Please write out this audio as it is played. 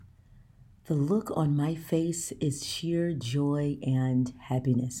The look on my face is sheer joy and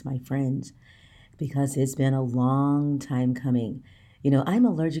happiness, my friends, because it's been a long time coming. I'm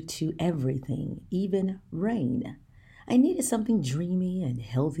allergic to everything, even rain. I needed something dreamy and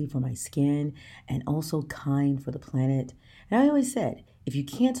healthy for my skin and also kind for the planet. And I always said, if you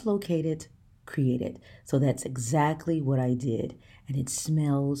can't locate it, create it. So that's exactly what I did. And it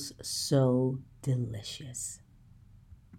smells so delicious.